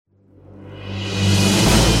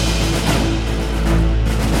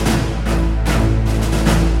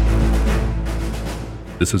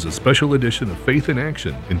This is a special edition of Faith in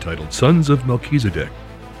Action entitled Sons of Melchizedek,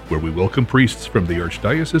 where we welcome priests from the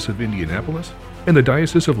Archdiocese of Indianapolis and the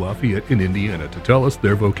Diocese of Lafayette in Indiana to tell us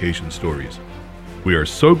their vocation stories. We are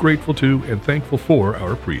so grateful to and thankful for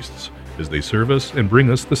our priests as they serve us and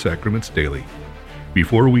bring us the sacraments daily.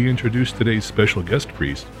 Before we introduce today's special guest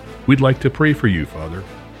priest, we'd like to pray for you, Father.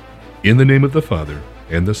 In the name of the Father,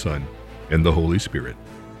 and the Son, and the Holy Spirit.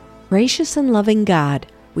 Gracious and loving God,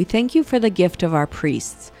 we thank you for the gift of our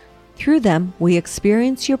priests. Through them, we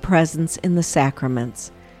experience your presence in the sacraments.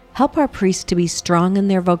 Help our priests to be strong in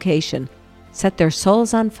their vocation. Set their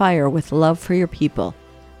souls on fire with love for your people.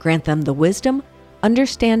 Grant them the wisdom,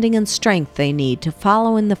 understanding, and strength they need to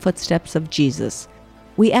follow in the footsteps of Jesus.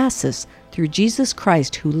 We ask this through Jesus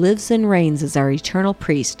Christ, who lives and reigns as our eternal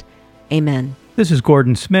priest. Amen. This is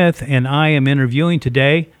Gordon Smith, and I am interviewing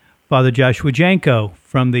today Father Joshua Janko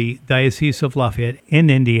from the Diocese of Lafayette in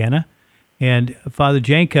Indiana. And Father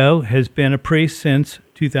Janko has been a priest since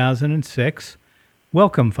 2006.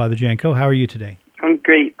 Welcome, Father Janko. How are you today? I'm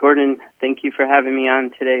great, Gordon. Thank you for having me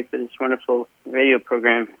on today for this wonderful radio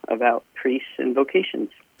program about priests and vocations.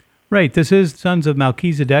 Right. This is Sons of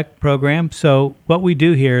Melchizedek program. So what we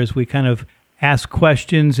do here is we kind of ask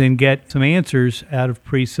questions and get some answers out of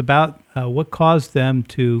priests about what caused them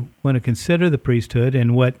to want to consider the priesthood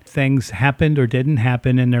and what things happened or didn't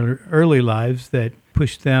happen in their early lives that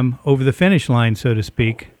pushed them over the finish line, so to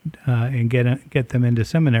speak, and get them into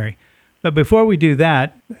seminary. But before we do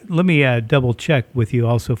that, let me double check with you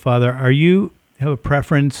also, Father. Have a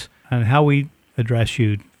preference on how we address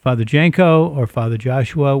you, Father Janko or Father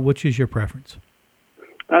Joshua? Which is your preference?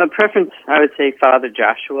 Preference, I would say Father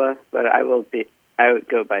Joshua, but I would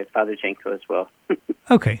go by Father Janko as well.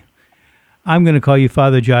 Okay. I'm going to call you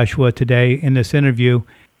Father Joshua today in this interview,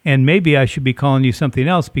 and maybe I should be calling you something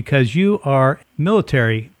else because you are a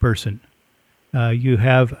military person. You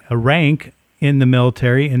have a rank in the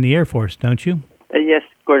military in the Air Force, don't you? Yes,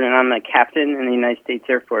 Gordon. I'm a captain in the United States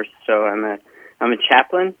Air Force, so I'm a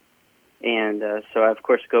chaplain, and so I, of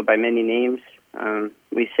course, go by many names.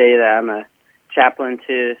 We say that I'm a chaplain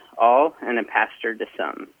to all and a pastor to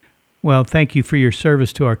some. Well, thank you for your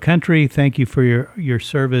service to our country. Thank you for your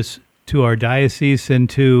service to our diocese and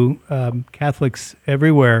to Catholics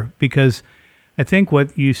everywhere, because I think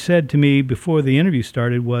what you said to me before the interview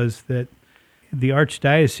started was that the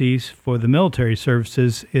Archdiocese for the military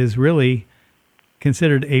services is really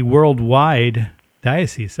considered a worldwide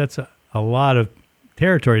diocese. That's a lot of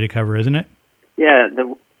territory to cover, isn't it? Yeah,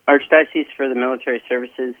 the Archdiocese for the Military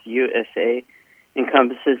Services, USA,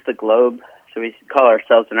 encompasses the globe, so we call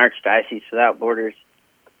ourselves an Archdiocese without borders.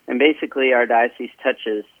 And basically our diocese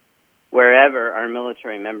touches wherever our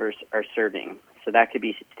military members are serving. So that could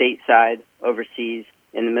be stateside, overseas,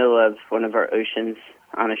 in the middle of one of our oceans,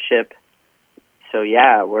 on a ship. So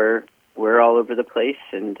yeah, we're all over the place,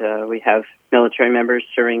 and we have military members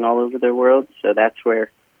serving all over the world, so that's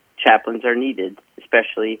where chaplains are needed,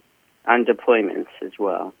 especially on deployments as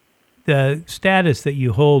well. The status that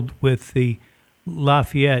you hold with the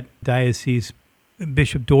Lafayette Diocese,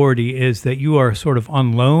 Bishop Doherty, is that you are sort of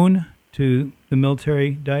on loan to the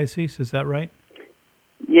military diocese, is that right?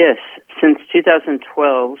 Yes. Since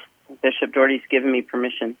 2012, Bishop Doherty's given me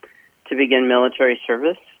permission to begin military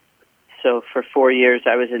service. So for 4 years,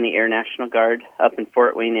 I was in the Air National Guard up in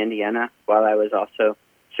Fort Wayne, Indiana, while I was also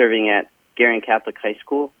serving at Garion Catholic High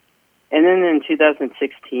School. And then in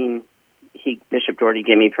 2016, Bishop Doherty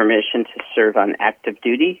gave me permission to serve on active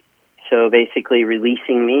duty, so basically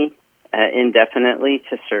releasing me indefinitely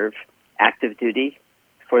to serve active duty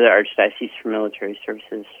for the Archdiocese for Military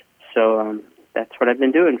Services. So that's what I've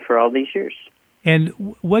been doing for all these years. And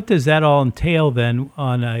what does that all entail then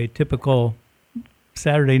on a typical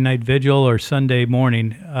Saturday night vigil or Sunday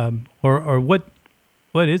morning, or what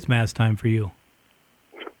is Mass time for you?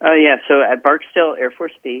 So at Barksdale Air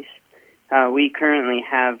Force Base, we currently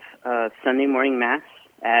have Sunday morning Mass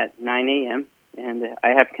at 9 a.m., and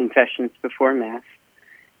I have confessions before Mass.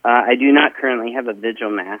 I do not currently have a vigil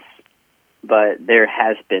Mass, but there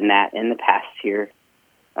has been that in the past year.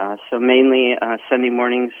 So mainly Sunday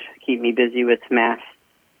mornings keep me busy with Mass,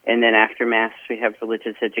 and then after Mass we have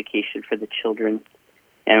religious education for the children,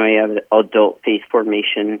 and we have adult faith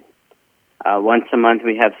formation. Once a month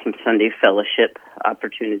we have some Sunday fellowship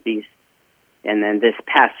opportunities. And then this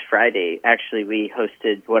past Friday, actually, we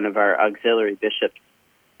hosted one of our auxiliary bishops,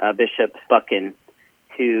 Bishop Buchan,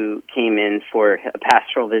 who came in for a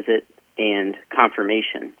pastoral visit and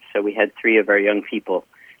confirmation. So we had 3 of our young people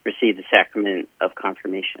receive the sacrament of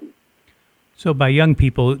confirmation. So by young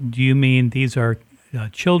people, do you mean these are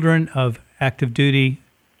children of active duty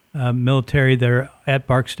military that are at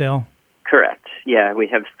Barksdale? Correct. we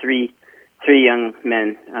have three young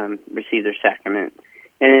men receive their sacrament.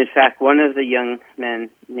 And in fact, one of the young men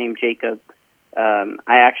named Jacob, I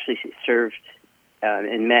actually served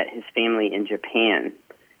and met his family in Japan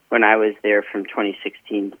when I was there from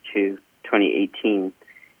 2016 to 2018.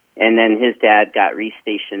 And then his dad got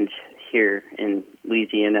restationed here in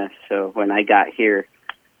Louisiana. So when I got here,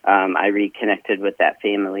 I reconnected with that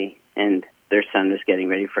family, and their son was getting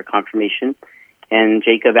ready for confirmation. And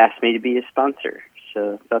Jacob asked me to be his sponsor.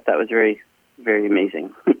 So I thought that was very, very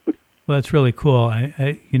amazing. Well, that's really cool.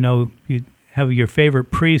 You have your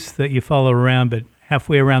favorite priest that you follow around, but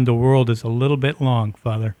halfway around the world is a little bit long,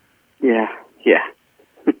 Father. Yeah.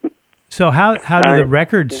 So how do the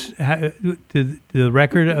records, do the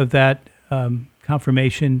record of that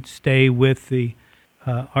confirmation stay with the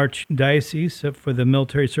Archdiocese for the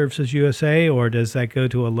Military Services USA, or does that go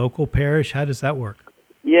to a local parish? How does that work?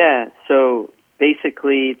 Yeah, so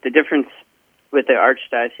basically the difference with the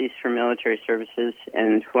Archdiocese for Military Services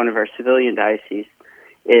and one of our civilian dioceses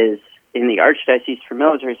is in the Archdiocese for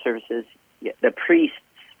Military Services, the priests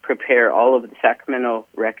prepare all of the sacramental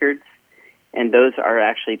records, and those are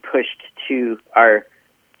actually pushed to our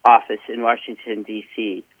office in Washington,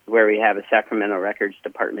 D.C., where we have a sacramental records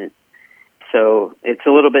department. So it's a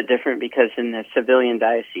little bit different because in the civilian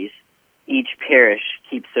diocese, each parish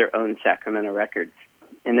keeps their own sacramental records.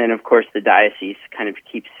 And then, of course, the diocese kind of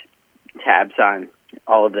keeps tabs on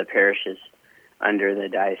all of the parishes under the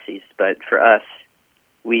diocese. But for us,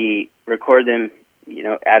 we record them,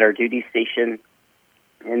 at our duty station,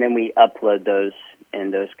 and then we upload those,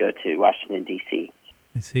 and those go to Washington, D.C.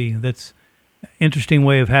 I see. That's an interesting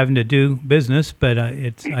way of having to do business, but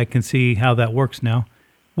I can see how that works now.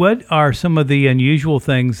 What are some of the unusual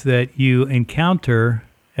things that you encounter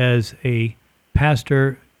as a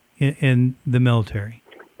pastor in the military?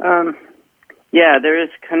 There is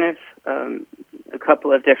kind of a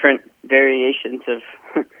couple of different variations of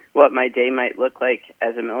what my day might look like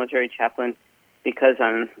as a military chaplain, because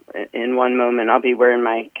in one moment I'll be wearing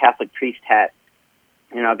my Catholic priest hat,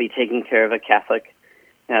 and I'll be taking care of a Catholic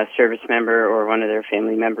service member or one of their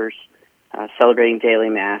family members, celebrating daily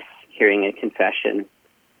Mass, hearing a confession.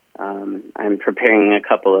 I'm preparing a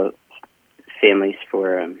couple of families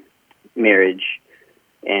for marriage,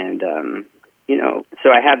 and so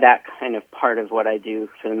I have that kind of part of what I do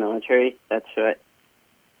for the military. That's what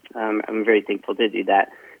I'm very thankful to do that.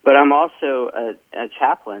 But I'm also a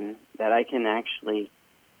chaplain that I can actually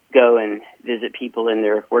go and visit people in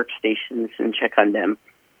their workstations and check on them.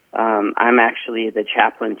 I'm actually the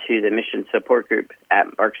chaplain to the mission support group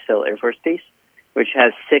at Barksdale Air Force Base, which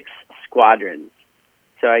has 6 squadrons.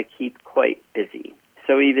 So I keep quite busy.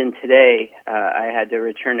 So even today, I had to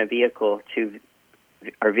return a vehicle to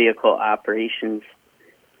our vehicle operations.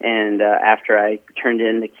 And after I turned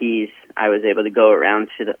in the keys, I was able to go around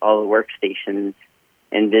to all the workstations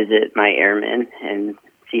and visit my airmen and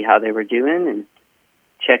see how they were doing and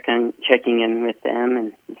checking in with them.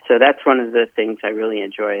 And so that's one of the things I really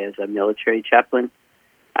enjoy as a military chaplain.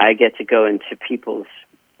 I get to go into people's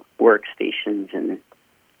workstations and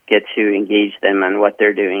get to engage them on what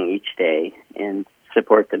they're doing each day and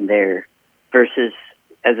support them there. Versus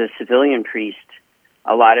as a civilian priest,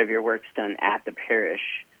 a lot of your work's done at the parish,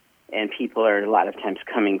 and people are a lot of times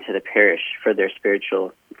coming to the parish for their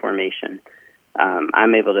spiritual formation.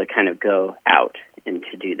 I'm able to kind of go out and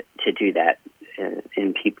to do that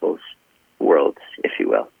in people's worlds, if you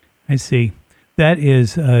will. I see. That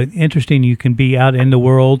is interesting. You can be out in the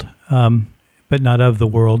world, but not of the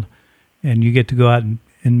world, and you get to go out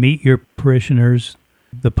and meet your parishioners,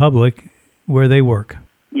 the public, where they work.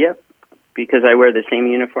 Yep, because I wear the same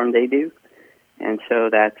uniform they do, and so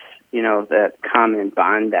that's that common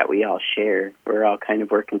bond that we all share. We're all kind of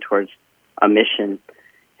working towards a mission,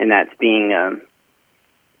 and that's being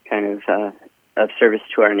kind of service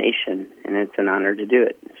to our nation, and it's an honor to do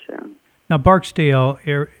it. So now, Barksdale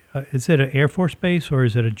is it an Air Force base or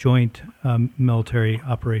is it a joint military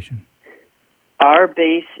operation? Our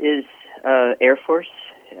base is Air Force,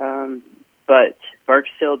 but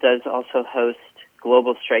Barksdale does also host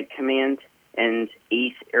Global Strike Command and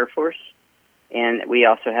Ace Air Force, and we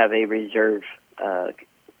also have a reserve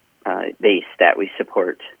base that we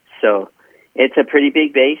support. So it's a pretty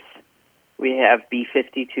big base. We have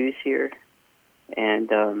B-52s here, and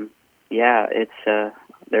it's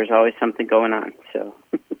there's always something going on. So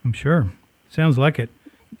I'm sure. Sounds like it.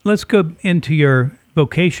 Let's go into your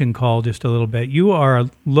vocation call just a little bit. You are a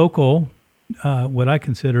local, what I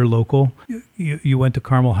consider local. You went to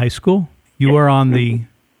Carmel High School. You are on the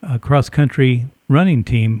cross-country running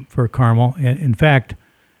team for Carmel. In fact,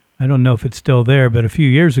 I don't know if it's still there, but a few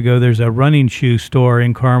years ago, there's a running shoe store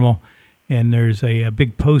in Carmel, and there's a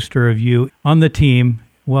big poster of you on the team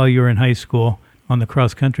while you were in high school on the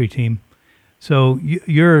cross-country team. So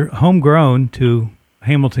you're homegrown to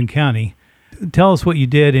Hamilton County. Tell us what you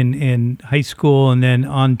did in high school and then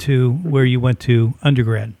on to where you went to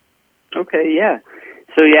undergrad. Okay, yeah.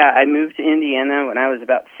 So, I moved to Indiana when I was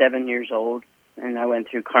about 7 years old, and I went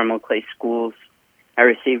through Carmel Clay Schools. I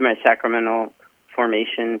received my sacramental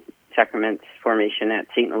formation at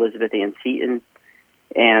St. Elizabeth Ann Seton,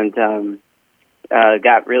 and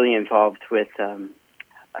got really involved with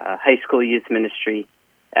high school youth ministry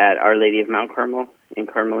at Our Lady of Mount Carmel in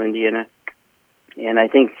Carmel, Indiana. And I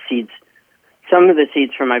think some of the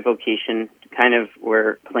seeds for my vocation kind of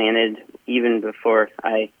were planted even before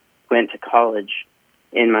I went to college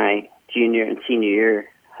in my junior and senior year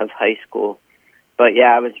of high school. But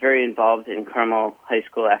I was very involved in Carmel High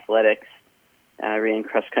School athletics. I ran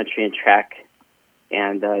cross country and track,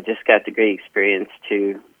 and just got the great experience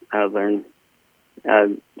to learn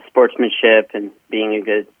sportsmanship and being a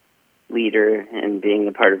good leader and being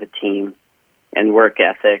a part of a team and work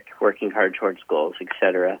ethic, working hard towards goals,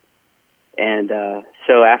 etc. And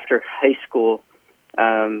so after high school,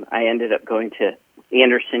 I ended up going to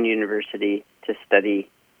Anderson University to study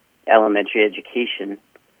elementary education,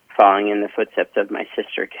 following in the footsteps of my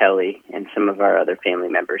sister Kelly and some of our other family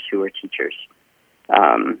members who were teachers.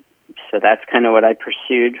 So that's kind of what I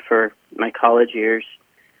pursued for my college years.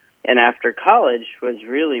 And after college was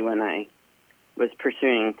really when I was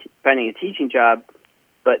finding a teaching job,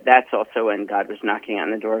 but that's also when God was knocking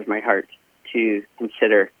on the door of my heart to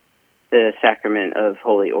consider the sacrament of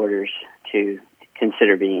holy orders, to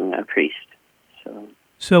consider being a priest.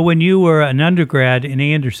 So when you were an undergrad in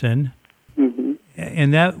Anderson, mm-hmm.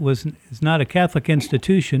 and it's not a Catholic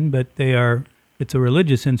institution, but it's a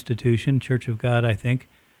religious institution, Church of God, I think.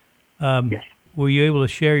 Yes. Were you able to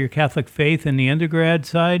share your Catholic faith in the undergrad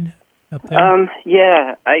side up there?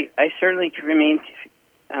 I certainly remained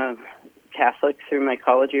Catholic through my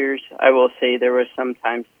college years. I will say there were some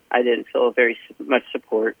times I didn't feel very much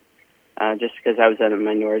support, just because I was in a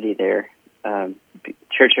minority there.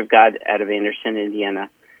 Church of God out of Anderson, Indiana.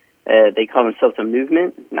 They call themselves a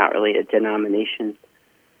movement, not really a denomination.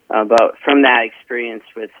 But from that experience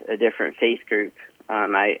with a different faith group,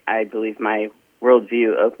 I believe my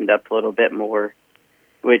worldview opened up a little bit more,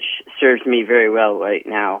 which serves me very well right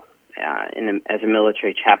now as a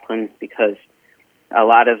military chaplain, because a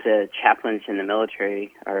lot of the chaplains in the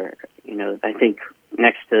military are, I think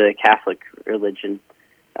next to the Catholic religion,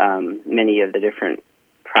 many of the different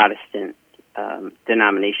Protestant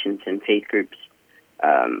denominations and faith groups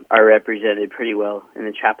are represented pretty well in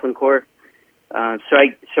the chaplain corps. So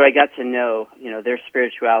I got to know, their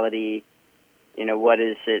spirituality.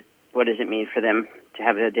 What does it mean for them to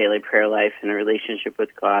have a daily prayer life and a relationship with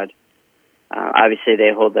God? Obviously,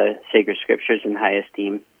 they hold the sacred scriptures in high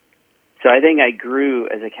esteem. So I think I grew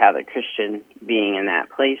as a Catholic Christian being in that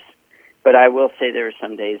place. But I will say there were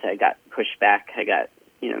some days I got pushed back. I got,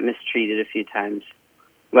 mistreated a few times.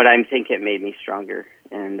 But I think it made me stronger,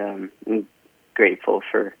 and I'm grateful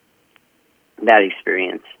for that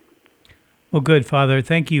experience. Well, good, Father.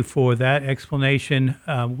 Thank you for that explanation.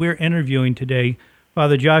 We're interviewing today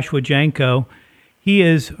Father Joshua Janko. He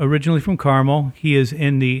is originally from Carmel. He is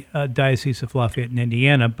in the Diocese of Lafayette in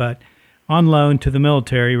Indiana, but on loan to the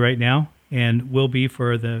military right now and will be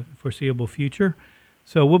for the foreseeable future.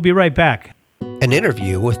 So we'll be right back. An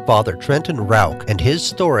interview with Father Trenton Rauch and his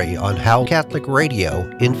story on how Catholic radio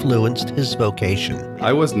influenced his vocation.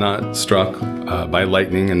 I was not struck by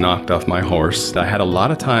lightning and knocked off my horse. I had a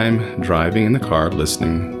lot of time driving in the car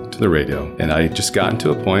listening to the radio, and I just gotten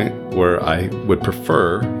to a point where I would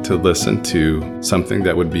prefer to listen to something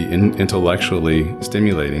that would be intellectually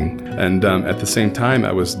stimulating. And at the same time,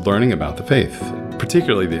 I was learning about the faith,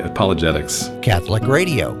 particularly the apologetics. Catholic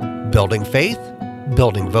radio, building faith,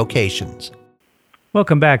 building vocations.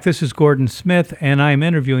 Welcome back. This is Gordon Smith, and I'm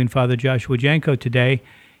interviewing Father Joshua Janko today.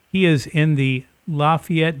 He is in the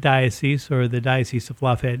Lafayette Diocese, or the Diocese of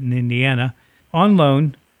Lafayette in Indiana, on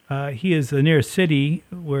loan. He is the nearest city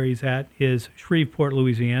where he's at is Shreveport,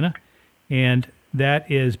 Louisiana, and that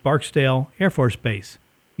is Barksdale Air Force Base.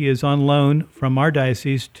 He is on loan from our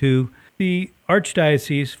diocese to the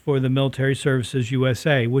Archdiocese for the Military Services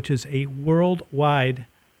USA, which is a worldwide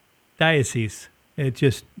diocese. It's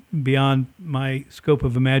just beyond my scope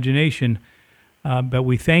of imagination. But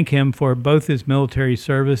we thank him for both his military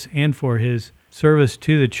service and for his service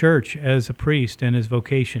to the church as a priest and his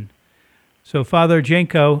vocation. So, Father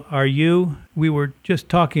Janko, we were just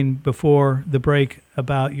talking before the break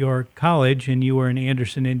about your college, and you were in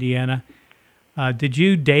Anderson, Indiana. Did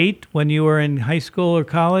you date when you were in high school or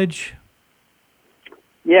college?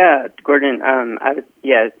 Yeah, Gordon.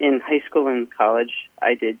 In high school and college,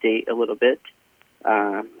 I did date a little bit.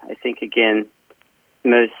 I think again,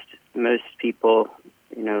 most people,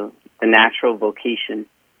 the natural vocation,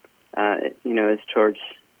 is towards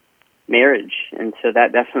marriage, and so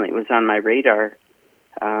that definitely was on my radar.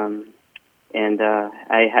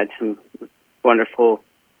 I had some wonderful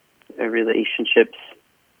relationships,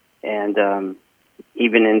 and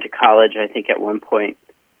even into college, I think at one point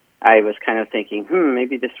I was kind of thinking,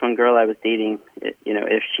 maybe this one girl I was dating,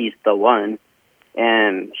 if she's the one.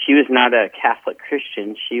 And she was not a Catholic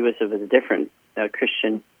Christian. She was of a different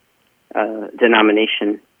Christian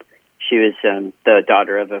denomination. She was the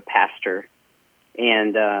daughter of a pastor.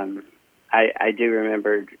 And I do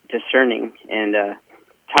remember discerning and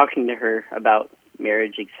talking to her about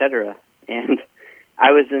marriage, etc. And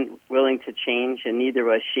I wasn't willing to change, and neither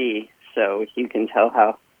was she. So you can tell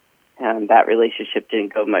how that relationship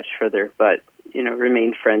didn't go much further, but,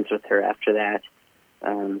 remained friends with her after that.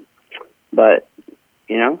 But,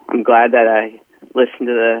 I'm glad that I listened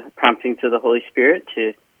to the promptings of the Holy Spirit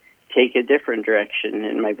to take a different direction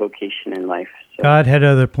in my vocation in life. So, God had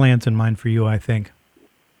other plans in mind for you, I think.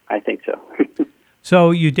 I think so.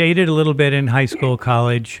 So you dated a little bit in high school,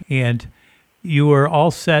 college, and you were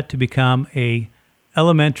all set to become a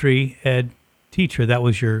elementary ed teacher. That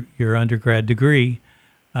was your undergrad degree.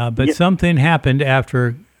 But Yep. Something happened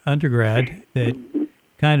after undergrad that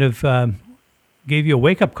kind of gave you a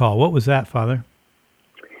wake-up call. What was that, Father?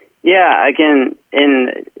 Yeah, again,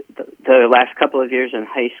 in the last couple of years in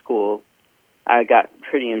high school, I got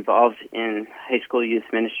pretty involved in high school youth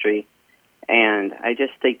ministry, and I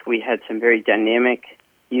just think we had some very dynamic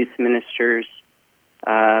youth ministers,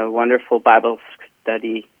 wonderful Bible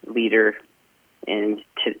study leader, and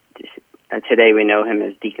today we know him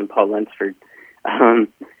as Deacon Paul Lunsford, and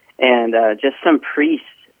just some priests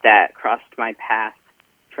that crossed my path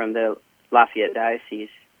from the Lafayette Diocese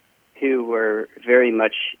who were very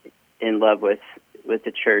much in love with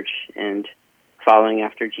the church and following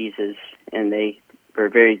after Jesus, and they were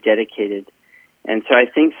very dedicated. And so I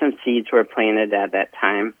think some seeds were planted at that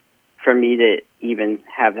time for me to even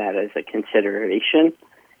have that as a consideration.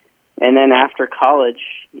 And then after college,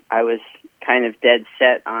 I was kind of dead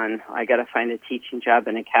set on, I got to find a teaching job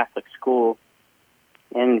in a Catholic school.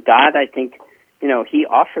 And God, I think, He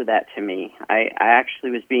offered that to me. I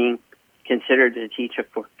actually was being considered to teach a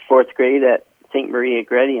fourth grade at St. Maria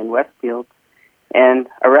Goretti in Westfield. And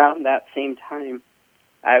around that same time,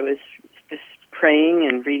 I was just praying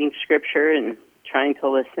and reading scripture and trying to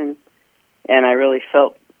listen. And I really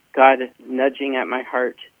felt God nudging at my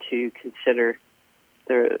heart to consider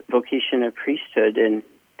the vocation of priesthood and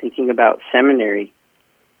thinking about seminary.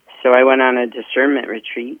 So I went on a discernment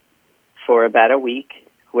retreat for about a week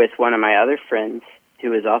with one of my other friends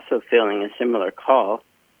who was also feeling a similar call.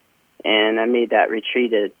 And I made that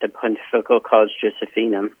retreat at the Pontifical College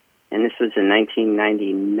Josephinum, and this was in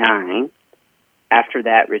 1999. After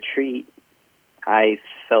that retreat, I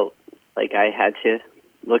felt like I had to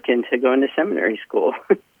look into going to seminary school.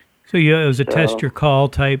 So it was a test your call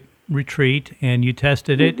type retreat, and you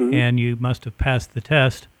tested it, and you must have passed the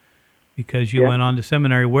test because you went on to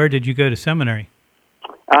seminary. Where did you go to seminary?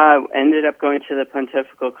 Ended up going to the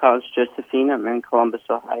Pontifical College Josephinum in Columbus,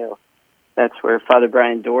 Ohio. That's where Father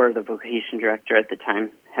Brian Dorr, the vocation director at the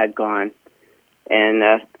time, had gone. And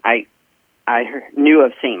I knew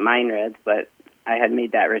of St. Meinrad, but I had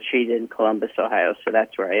made that retreat in Columbus, Ohio, so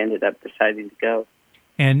that's where I ended up deciding to go.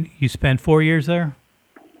 And you spent 4 years there?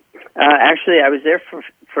 Actually, I was there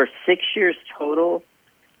for 6 years total,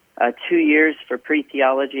 2 years for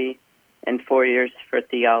pre-theology and 4 years for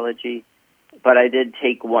theology. But I did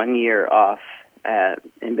take 1 year off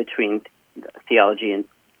in between theology and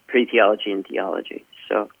pre-theology and theology.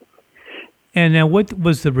 So. And now, what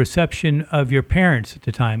was the reception of your parents at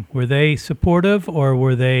the time? Were they supportive or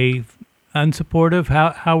were they unsupportive?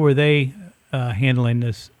 How were they handling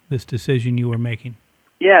this decision you were making?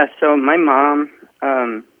 Yeah, so my mom,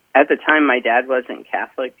 at the time, my dad wasn't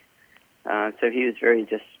Catholic, so he was very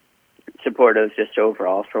just supportive, just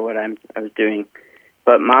overall for what I was doing.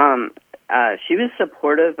 But Mom, she was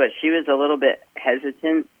supportive, but she was a little bit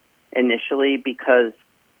hesitant initially because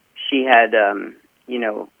she had,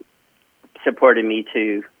 supported me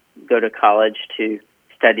to go to college to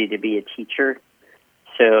study to be a teacher.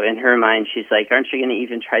 So in her mind, she's like, aren't you going to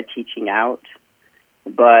even try teaching out?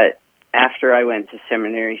 But after I went to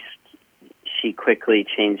seminary, she quickly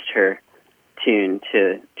changed her tune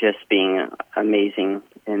to just being amazing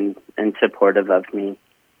and supportive of me.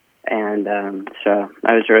 And so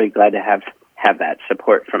I was really glad to have that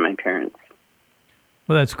support from my parents.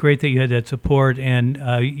 Well, that's great that you had that support, and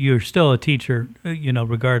you're still a teacher,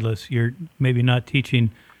 regardless. You're maybe not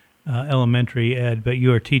teaching elementary ed, but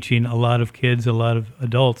you are teaching a lot of kids, a lot of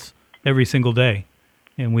adults every single day,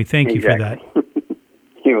 and we thank you for that.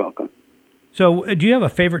 You're welcome. So, do you have a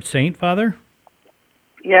favorite saint, Father?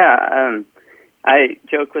 Yeah, I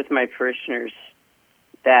joke with my parishioners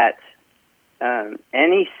that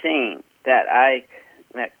any saint that I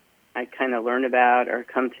kind of learn about or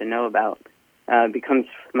come to know about becomes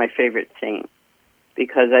my favorite saint,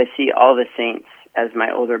 because I see all the saints as my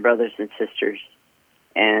older brothers and sisters,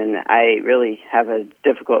 and I really have a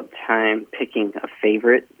difficult time picking a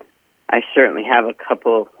favorite. I certainly have a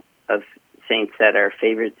couple of saints that are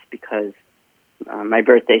favorites because my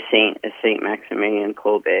birthday saint is Saint Maximilian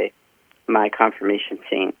Kolbe. My confirmation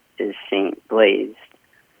saint is Saint Blaise.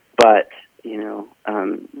 But,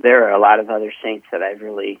 there are a lot of other saints that I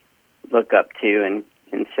really look up to and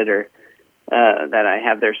consider that I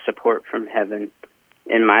have their support from heaven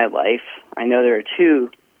in my life. I know there are two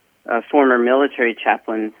former military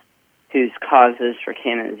chaplains whose causes for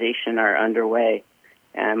canonization are underway.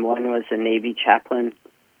 And one was a Navy chaplain,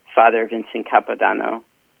 Father Vincent Capodanno,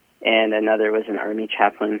 and another was an Army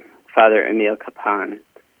chaplain, Father Emile Capan.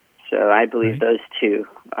 So I believe those two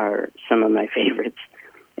are some of my favorites.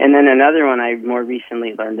 And then another one I more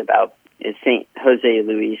recently learned about is St. Jose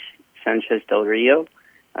Luis Sanchez del Rio,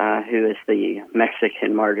 who is the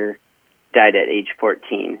Mexican martyr, died at age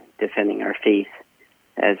 14 defending our faith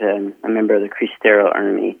as a member of the Cristero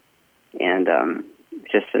Army, and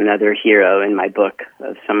just another hero in my book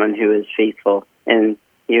of someone who is faithful. And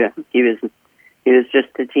he was just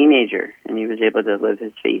a teenager, and he was able to live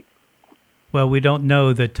his faith. Well, we don't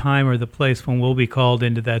know the time or the place when we'll be called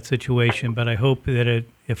into that situation, but I hope that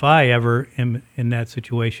if I ever am in that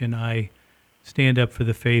situation, I stand up for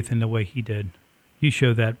the faith in the way he did. You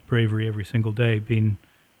show that bravery every single day, being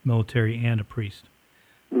military and a priest.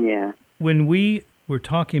 Yeah. When we were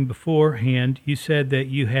talking beforehand, you said that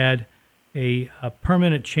you had a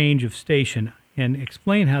permanent change of station, and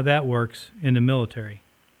explain how that works in the military.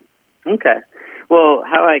 Okay. Well,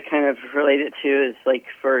 how I kind of relate it to is like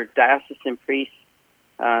for diocesan priests,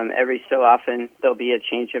 every so often there'll be a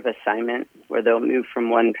change of assignment where they'll move from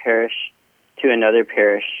one parish to another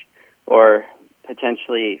parish, or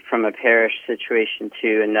potentially from a parish situation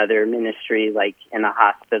to another ministry, like in a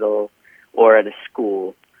hospital or at a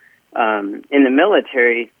school. In the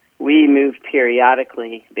military, we move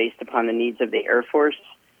periodically based upon the needs of the Air Force.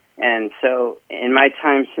 And so in my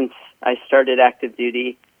time since I started active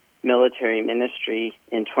duty military ministry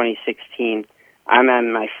in 2016, I'm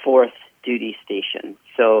on my fourth duty station.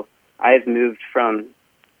 So I've moved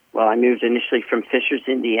I moved initially from Fishers,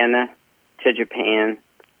 Indiana to Japan,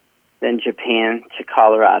 then Japan to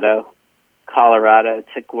Colorado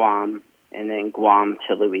to Guam, and then Guam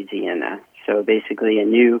to Louisiana. So basically a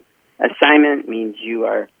new assignment means you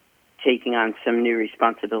are taking on some new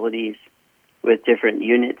responsibilities with different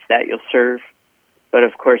units that you'll serve. But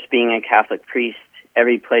of course, being a Catholic priest,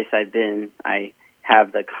 every place I've been, I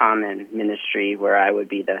have the common ministry where I would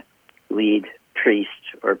be the lead priest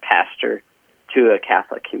or pastor to a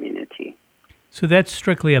Catholic community. So that's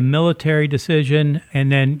strictly a military decision,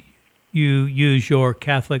 and then you use your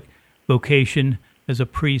Catholic vocation as a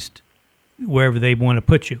priest wherever they want to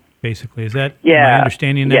put you, basically. Is that, am I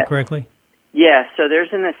understanding that correctly? Yeah, so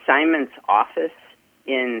there's an assignments office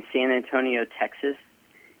in San Antonio, Texas,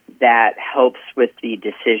 that helps with the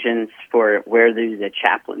decisions for where the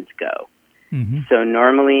chaplains go. Mm-hmm. So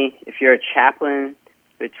normally, if you're a chaplain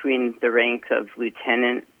between the ranks of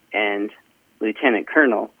lieutenant and lieutenant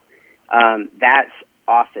colonel, that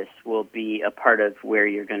office will be a part of where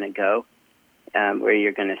you're going to go, where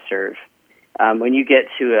you're going to serve. When you get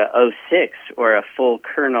to a 06 or a full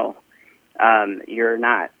colonel, your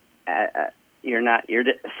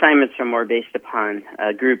assignments are more based upon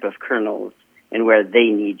a group of colonels and where they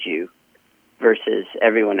need you versus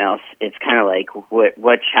everyone else. It's kind of like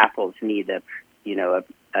what chapels need a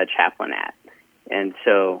chaplain at. And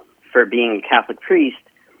so for being a Catholic priest,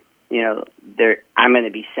 I'm going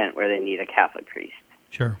to be sent where they need a Catholic priest.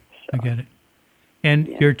 Sure, so, I get it. And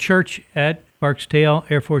your church at Barksdale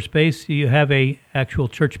Air Force Base, do you have a actual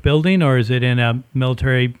church building, or is it in a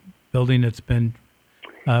military building that's been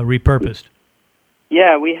repurposed?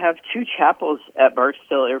 Yeah, we have two chapels at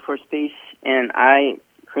Barksdale Air Force Base, and I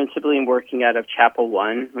principally am working out of Chapel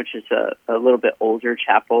 1, which is a little bit older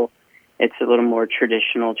chapel. It's a little more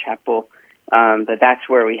traditional chapel, but that's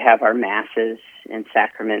where we have our masses and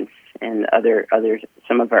sacraments and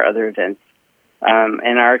some of our other events.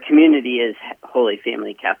 And our community is Holy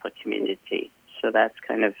Family Catholic community, so that's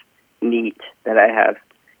kind of neat that I have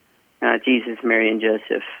Jesus, Mary, and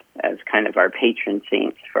Joseph as kind of our patron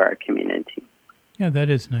saints for our community. Yeah, that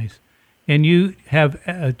is nice. And you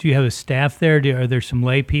have, do you have a staff there? Are there some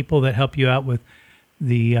lay people that help you out with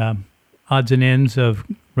the odds and ends of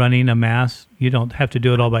running a Mass? You don't have to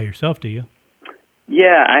do it all by yourself, do you?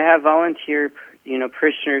 Yeah, I have volunteer,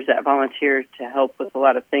 parishioners that volunteer to help with a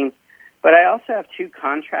lot of things. But I also have 2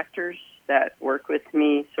 contractors that work with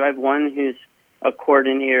me. So I have one who's a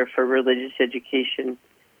coordinator for religious education,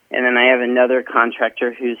 and then I have another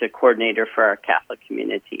contractor who's a coordinator for our Catholic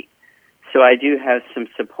community. So I do have some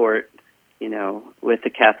support, with the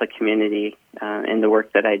Catholic community in the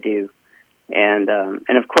work that I do. And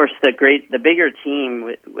of course, the bigger team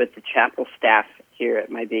with the chapel staff here at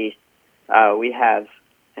my base, we have,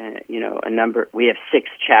 we have 6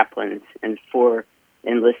 chaplains and 4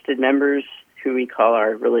 enlisted members who we call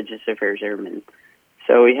our religious affairs airmen.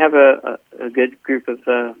 So we have a good group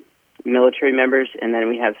of military members, and then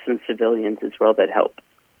we have some civilians as well that help.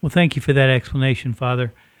 Well, thank you for that explanation,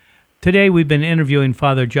 Father. Today we've been interviewing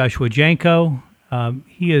Father Joshua Janko.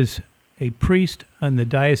 He is a priest in the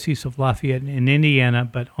Diocese of Lafayette in Indiana,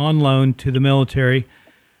 but on loan to the military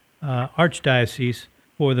Archdiocese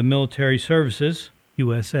for the Military Services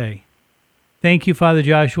USA. Thank you, Father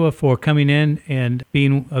Joshua, for coming in and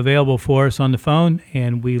being available for us on the phone,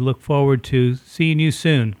 and we look forward to seeing you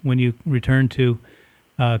soon when you return to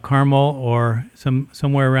Carmel or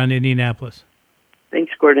somewhere around Indianapolis.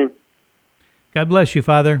 Thanks, Gordon. God bless you,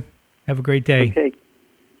 Father. Have a great day. Okay.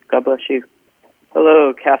 God bless you.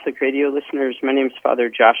 Hello, Catholic radio listeners. My name is Father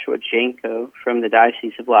Joshua Janko from the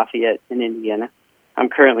Diocese of Lafayette in Indiana. I'm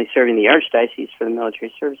currently serving the Archdiocese for the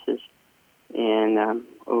Military Services, and I'm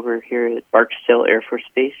over here at Barksdale Air Force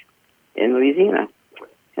Base in Louisiana.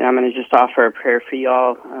 And I'm going to just offer a prayer for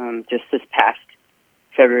y'all. Just this past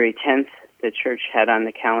February 10th, the church had on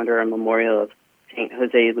the calendar a memorial of St.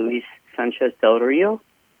 Jose Luis Sanchez del Rio.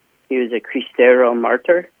 He was a Cristero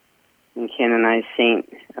martyr and canonized saint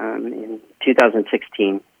in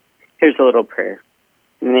 2016. Here's a little prayer.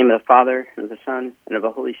 In the name of the Father, and of the Son, and of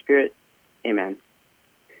the Holy Spirit, amen.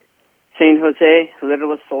 Saint Jose,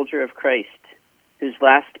 littlest soldier of Christ, whose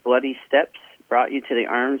last bloody steps brought you to the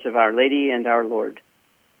arms of Our Lady and our Lord.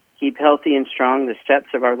 Keep healthy and strong the steps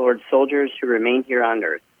of our Lord's soldiers who remain here on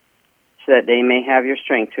earth, so that they may have your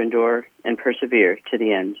strength to endure and persevere to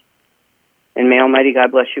the end. And may Almighty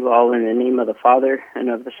God bless you all in the name of the Father, and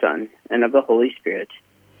of the Son, and of the Holy Spirit.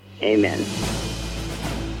 Amen.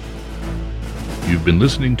 You've been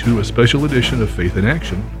listening to a special edition of Faith in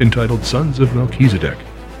Action entitled Sons of Melchizedek.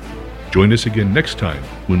 Join us again next time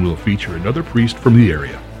when we'll feature another priest from the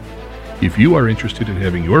area. If you are interested in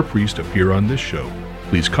having your priest appear on this show,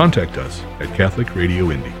 please contact us at Catholic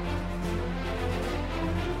Radio Indy.